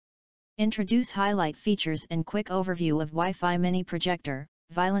Introduce highlight features and quick overview of Wi-Fi mini projector,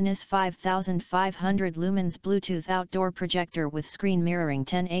 VILINICE 5500 lumens Bluetooth outdoor projector with screen mirroring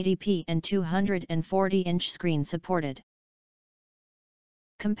 1080p and 240-inch screen supported.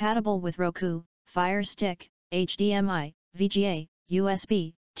 Compatible with Roku, Fire Stick, HDMI, VGA,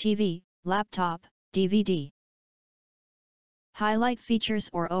 USB, TV, laptop, DVD. Highlight features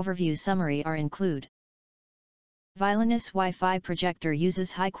or overview summary are include. VILINICE Wi-Fi projector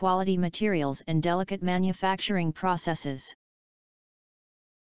uses high-quality materials and delicate manufacturing processes.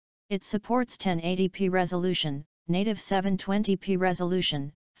 It supports 1080p resolution, native 720p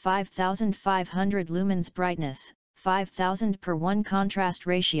resolution, 5500 lumens brightness, 5000:1 contrast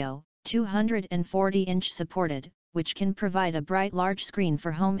ratio, 240-inch supported, which can provide a bright large screen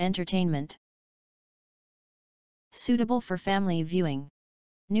for home entertainment. Suitable for family viewing.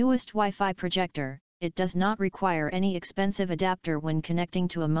 Newest Wi-Fi projector, it does not require any expensive adapter when connecting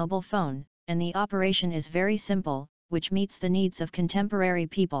to a mobile phone, and the operation is very simple, which meets the needs of contemporary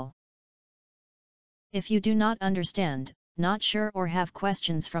people. If you do not understand, not sure or have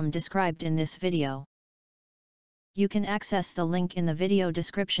questions from described in this video, you can access the link in the video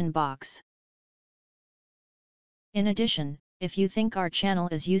description box. In addition, if you think our channel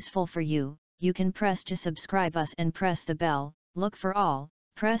is useful for you, you can press to subscribe us and press the bell, look for all,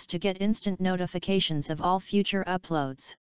 press to get instant notifications of all future uploads.